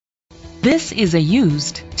This is a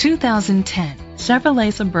used 2010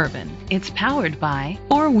 Chevrolet Suburban. It's powered by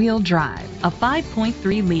four-wheel drive, a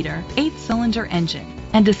 5.3-liter, 8-cylinder engine,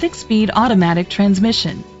 and a 6-speed automatic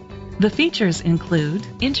transmission. The features include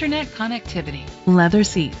internet connectivity, leather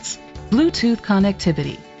seats, Bluetooth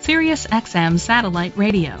connectivity, Sirius XM satellite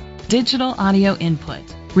radio, digital audio input,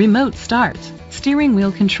 remote start, steering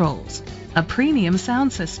wheel controls, a premium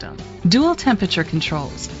sound system, dual temperature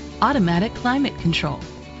controls, automatic climate control.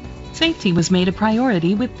 Safety was made a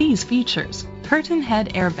priority with these features: curtain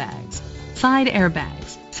head airbags, side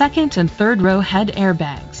airbags, second and third row head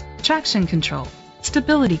airbags, traction control,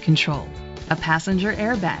 stability control, a passenger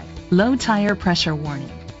airbag, low tire pressure warning,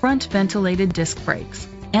 front ventilated disc brakes,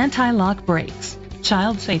 anti-lock brakes,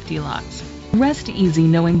 child safety locks. Rest easy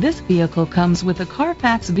knowing this vehicle comes with a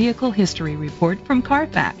Carfax Vehicle History Report from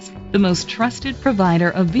Carfax, the most trusted provider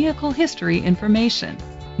of vehicle history information.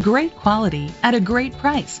 Great quality at a great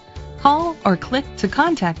price. Call or click to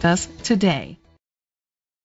contact us today.